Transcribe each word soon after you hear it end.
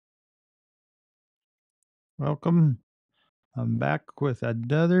Welcome. I'm back with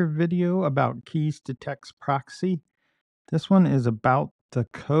another video about Keys2Text Proxy. This one is about the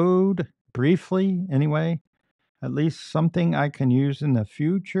code, briefly anyway, at least something I can use in the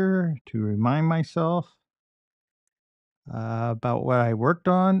future to remind myself about what I worked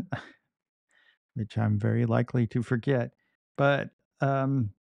on, which I'm very likely to forget. But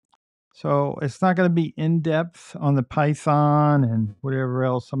um, so it's not going to be in depth on the Python and whatever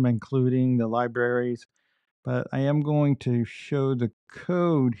else I'm including, the libraries. But I am going to show the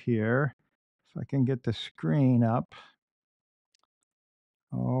code here. If I can get the screen up.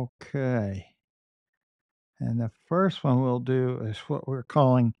 Okay. And the first one we'll do is what we're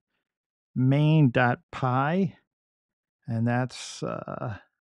calling main.py. And that's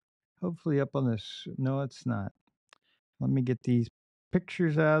hopefully up on this. No, it's not. Let me get these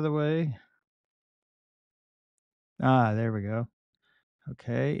pictures out of the way. Ah, there we go.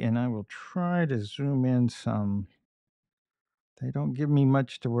 Okay. And I will try to zoom in some. They don't give me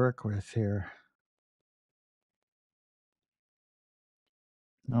much to work with here.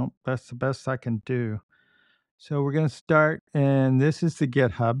 Nope, that's the best I can do. So we're going to start, and this is the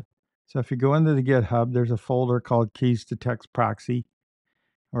GitHub. So if you go into the GitHub, there's a folder called Keys2Text Proxy,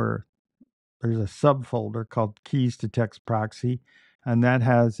 or there's a subfolder called Keys2Text Proxy, and that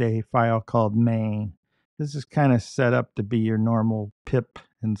has a file called main. This is kind of set up to be your normal pip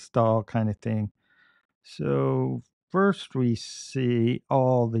install kind of thing. So first we see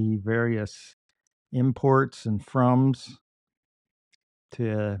all the various imports and froms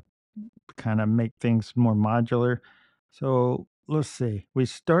to kind of make things more modular. So let's see. We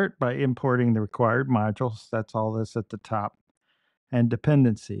start by importing the required modules. That's all this at the top. And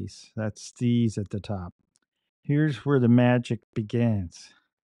dependencies. That's these at the top. Here's where the magic begins.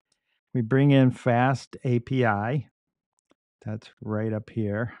 We bring in Fast API. That's right up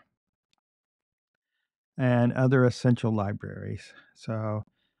here. And other essential libraries. So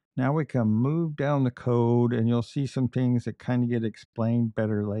now we can move down the code and you'll see some things that kind of get explained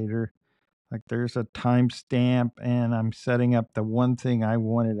better later. Like there's a timestamp, and I'm setting up the one thing I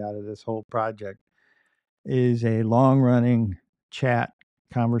wanted out of this whole project is a long-running chat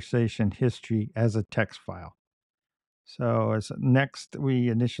conversation history as a text file. So as next, we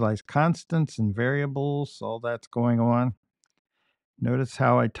initialize constants and variables. All that's going on. Notice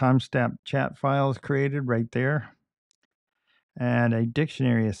how a timestamp chat file is created right there. And a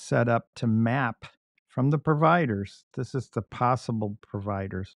dictionary is set up to map from the providers. This is the possible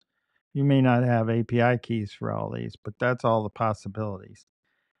providers. You may not have API keys for all these, but that's all the possibilities.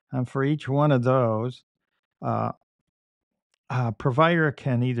 And for each one of those, uh, a provider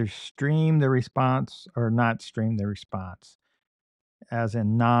can either stream the response or not stream the response, as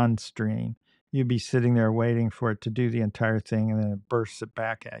in non-stream. You'd be sitting there waiting for it to do the entire thing, and then it bursts it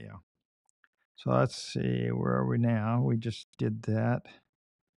back at you. So let's see, where are we now? We just did that.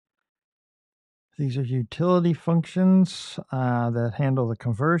 These are utility functions that handle the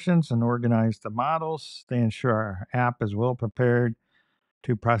conversions and organize the models. They ensure our app is well prepared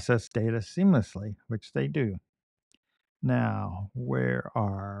to process data seamlessly, which they do. Now, where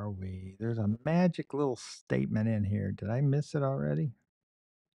are we? There's a magic little statement in here. Did I miss it already?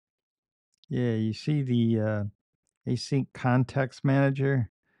 Yeah, you see the async context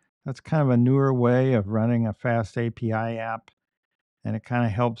manager. That's kind of a newer way of running a fast API app. And it kind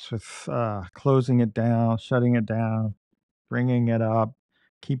of helps with closing it down, shutting it down, bringing it up,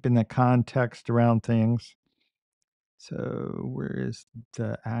 keeping the context around things. So where is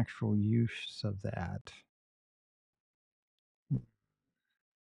the actual use of that?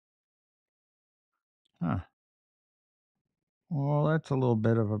 Huh. Well, that's a little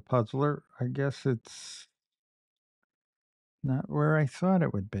bit of a puzzler. I guess it's not where I thought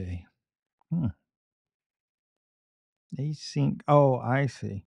it would be. Hmm. Async. Oh, I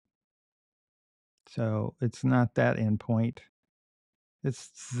see. So it's not that endpoint.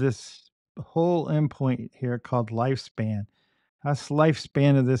 It's this whole endpoint here called lifespan. That's the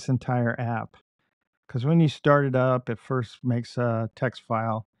lifespan of this entire app. Because when you start it up, it first makes a text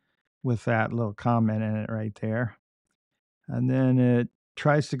file with that little comment in it right there. And then it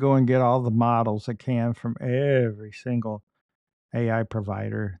tries to go and get all the models it can from every single AI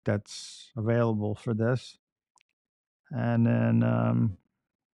provider that's available for this. And then,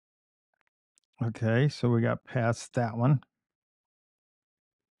 okay, so we got past that one.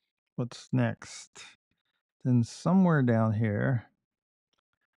 What's next? Then somewhere down here,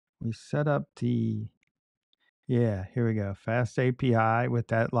 we set up the, yeah, here we go, Fast API with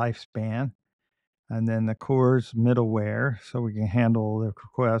that lifespan. And then the core's middleware, so we can handle the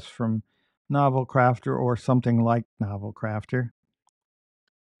requests from Novel Crafter or something like Novel Crafter.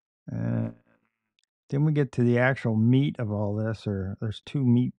 Then we get to the actual meat of all this, or there's two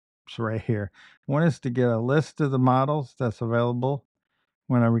meats right here. One is to get a list of the models that's available.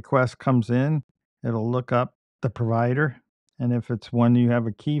 When a request comes in, it'll look up the provider. And if it's one you have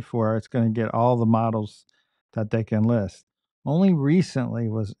a key for, it's going to get all the models that they can list. Only recently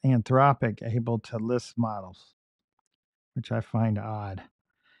was Anthropic able to list models, which I find odd.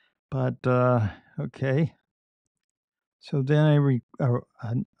 But okay. So then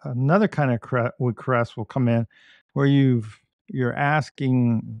another kind of request will come in where you're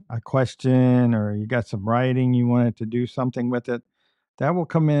asking a question or you got some writing you wanted to do something with it. That will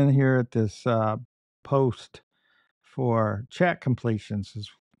come in here at this post for chat completions is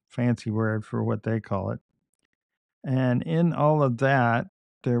fancy word for what they call it. And in all of that,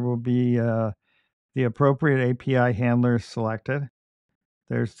 there will be the appropriate API handlers selected.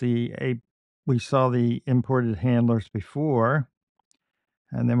 There's we saw the imported handlers before.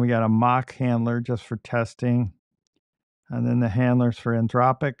 And then we got a mock handler just for testing. And then the handlers for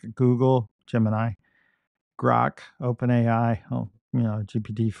Anthropic, Google, Gemini, Grok, OpenAI,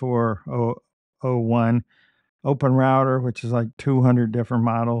 GPT-4 Open Router, which is like 200 different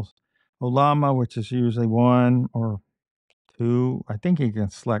models, Olama, which is usually one or two. I think you can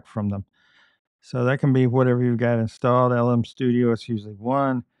select from them. So that can be whatever you've got installed. LM Studio is usually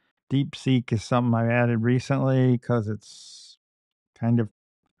one. DeepSeek is something I added recently because it's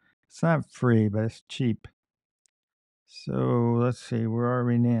it's not free, but it's cheap. So let's see, where are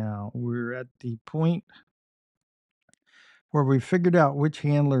we now? We're at the point where we figured out which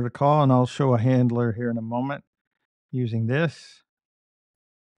handler to call, and I'll show a handler here in a moment using this.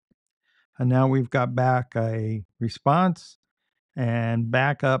 And now we've got back a response, and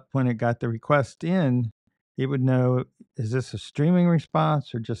back up when it got the request in, it would know, is this a streaming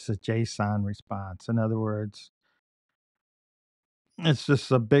response or just a JSON response? In other words, it's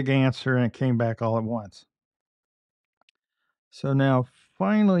just a big answer and it came back all at once. So now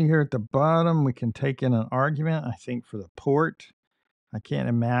finally here at the bottom, we can take in an argument, I think for the port. I can't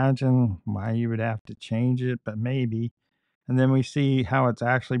imagine why you would have to change it, but maybe. And then we see how it's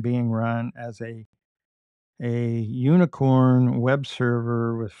actually being run as a unicorn web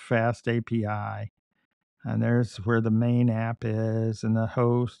server with fast API. And there's where the main app is, and the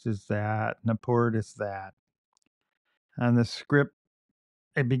host is that, and the port is that. And the script,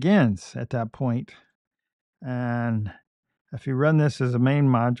 it begins at that point. And if you run this as a main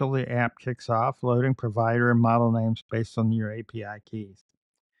module, the app kicks off, loading provider and model names based on your API keys.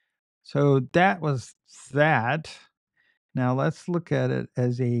 So that was that. Now let's look at it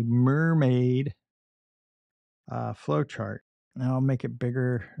as a mermaid flowchart. Now I'll make it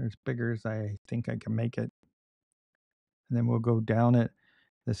bigger, as bigger as I think I can make it. And then we'll go down it.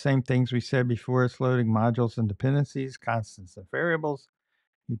 The same things we said before. It's loading modules and dependencies, constants and variables,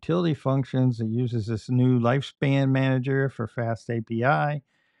 utility functions. It uses this new lifespan manager for fast API.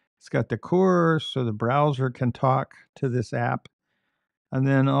 It's got the core so the browser can talk to this app. And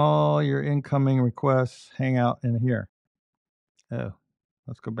then all your incoming requests hang out in here. Oh,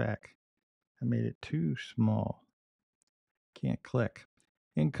 let's go back. I made it too small. Can't click.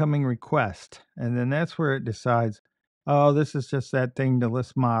 Incoming request. And then that's where it decides, oh, this is just that thing to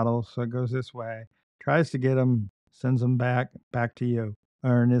list models. So it goes this way, tries to get them, sends them back to you.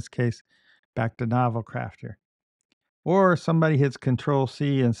 Or in this case, back to Novel Crafter. Or somebody hits Control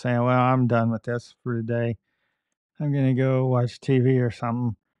C and say, well, I'm done with this for today. I'm going to go watch TV or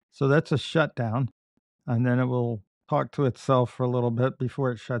something. So that's a shutdown. And then it will talk to itself for a little bit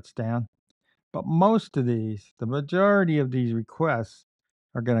before it shuts down. But most of these, the majority of these requests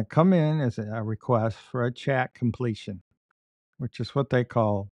are going to come in as a request for a chat completion, which is what they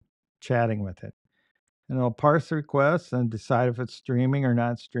call chatting with it. And it'll parse the requests and decide if it's streaming or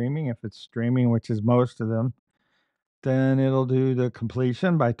not streaming. If it's streaming, which is most of them, then it'll do the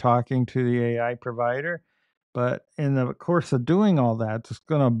completion by talking to the AI provider. But in the course of doing all that, it's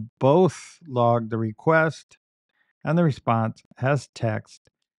going to both log the request and the response as text,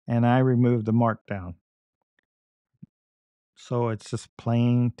 and I remove the markdown. So it's just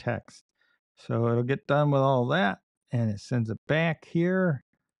plain text. So it'll get done with all that, and it sends it back here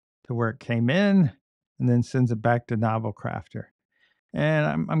to where it came in, and then sends it back to Novel Crafter.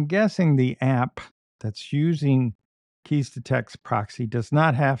 And I'm guessing the app that's using Keys2Text Proxy does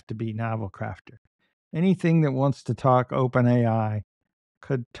not have to be Novel Crafter. Anything that wants to talk OpenAI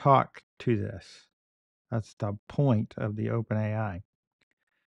could talk to this. That's the point of the OpenAI.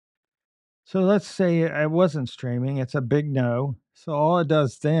 So let's say it wasn't streaming. It's a big no. So all it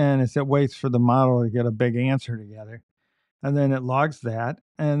does then is it waits for the model to get a big answer together. And then it logs that.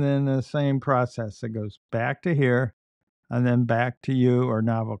 And then the same process. It goes back to here and then back to you or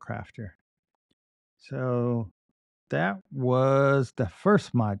Novel Crafter. So that was the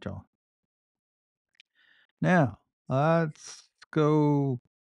first module. Now, let's go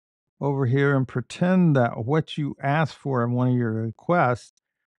over here and pretend that what you asked for in one of your requests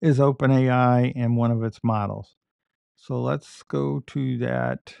is OpenAI and one of its models. So let's go to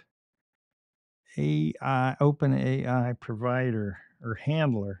that OpenAI provider or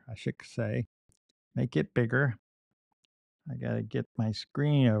handler, I should say. Make it bigger. I got to get my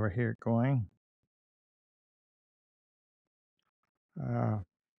screen over here going. Uh,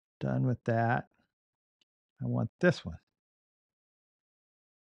 Done with that. I want this one.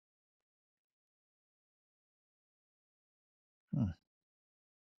 Hmm.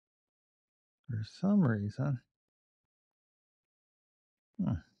 For some reason.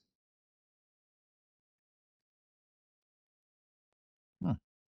 Hmm. Hmm.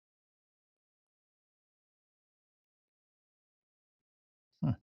 Hmm.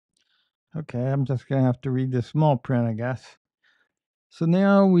 Okay, I'm just going to have to read the small print, I guess. So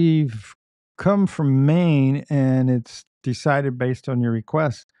now we've come from main and it's decided based on your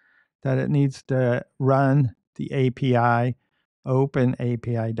request that it needs to run the API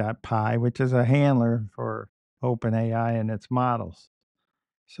openapi.py, which is a handler for OpenAI and its models.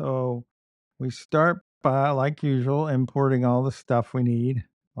 So we start by, like usual, importing all the stuff we need,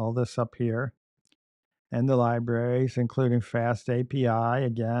 all this up here, and the libraries, including Fast API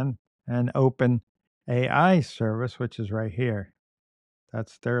again, and Open AI service, which is right here.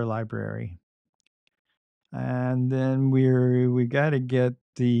 That's their library. And then we got to get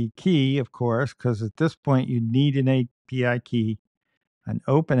the key, of course, because at this point you need an API key, an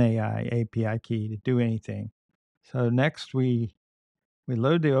OpenAI API key to do anything. So next we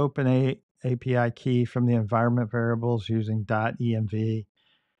load the API key from the environment variables using .env,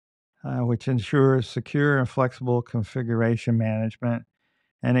 which ensures secure and flexible configuration management.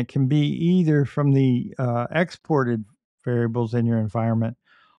 And it can be either from the exported variables in your environment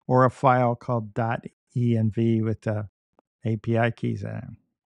or a file called .env with the API keys in it.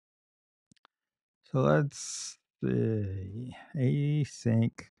 So let's see.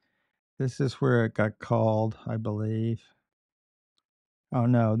 Async. This is where it got called, I believe. Oh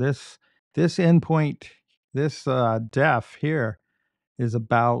no, this endpoint, this def here is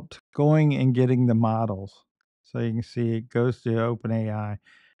about going and getting the models. So you can see it goes to OpenAI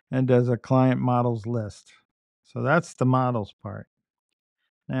and does a client models list. So that's the models part.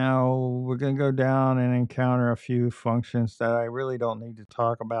 Now we're going to go down and encounter a few functions that I really don't need to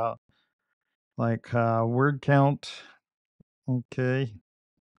talk about, like word count, okay,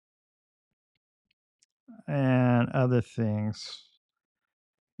 and other things.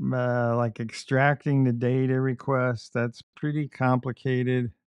 Like extracting the data request, that's pretty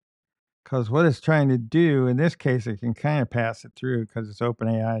complicated because what it's trying to do, in this case, it can kind of pass it through because it's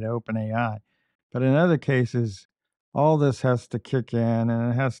OpenAI to OpenAI. But in other cases, all this has to kick in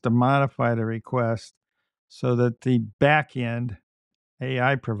and it has to modify the request so that the backend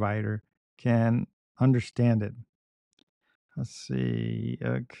AI provider can understand it. Let's see.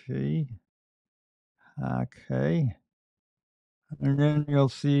 Okay. Okay. And then you'll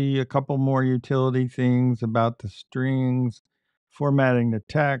see a couple more utility things about the strings, formatting the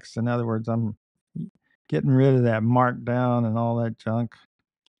text. In other words, I'm getting rid of that markdown and all that junk.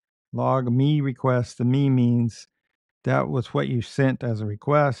 Log me request. The me means that was what you sent as a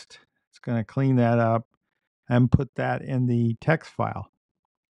request. It's going to clean that up and put that in the text file,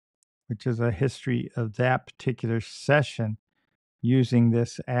 which is a history of that particular session using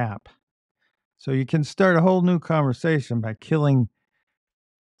this app. So you can start a whole new conversation by shutting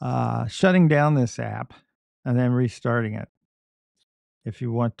down this app and then restarting it if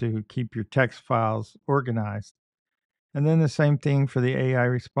you want to keep your text files organized. And then the same thing for the AI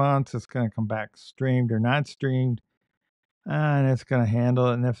response. It's going to come back streamed or not streamed, and it's going to handle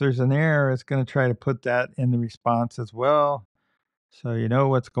it. And if there's an error, it's going to try to put that in the response as well. So you know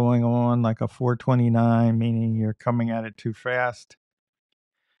what's going on, like a 429, meaning you're coming at it too fast.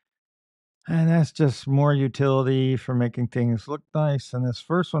 And that's just more utility for making things look nice. And this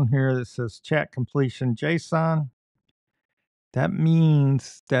first one here that says chat completion JSON, that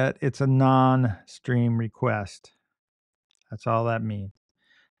means that it's a non-stream request. That's all that means.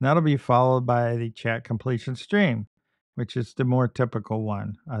 And that'll be followed by the chat completion stream, which is the more typical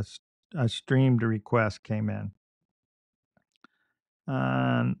one. A streamed request came in.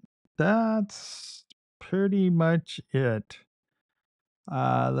 And that's pretty much it.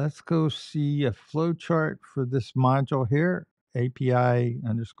 Let's go see a flowchart for this module here, API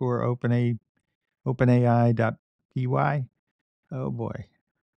underscore openai.py. Oh boy.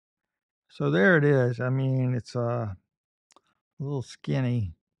 So there it is. I mean, it's a little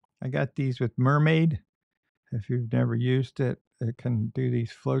skinny. I got these with Mermaid. If you've never used it, it can do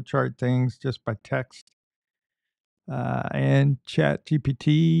these flowchart things just by text. And Chat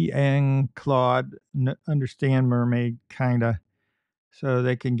GPT and Claude understand Mermaid kind of, so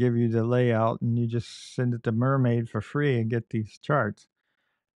they can give you the layout and you just send it to Mermaid for free and get these charts.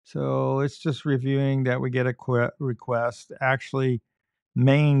 So it's just reviewing that we get a request. Actually,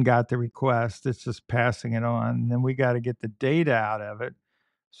 main got the request. It's just passing it on. Then we got to get the data out of it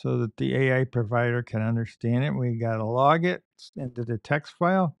so that the AI provider can understand it. We got to log it into the text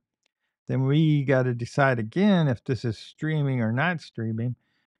file. Then we got to decide again if this is streaming or not streaming,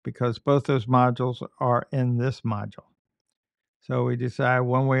 because both those modules are in this module. So we decide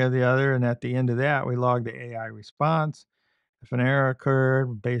one way or the other, and at the end of that, we log the AI response. If an error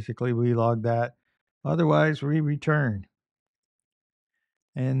occurred, basically we log that. Otherwise, we return.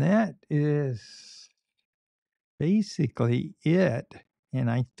 And that is basically it. And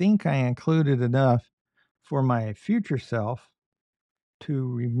I think I included enough for my future self to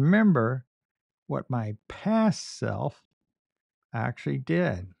remember what my past self actually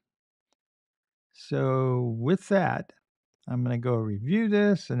did. So, with that, I'm going to go review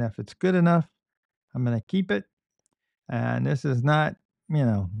this. And if it's good enough, I'm going to keep it. And this is not,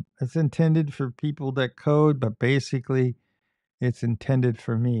 it's intended for people that code, but basically it's intended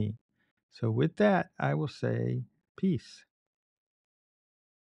for me. So, with that, I will say peace.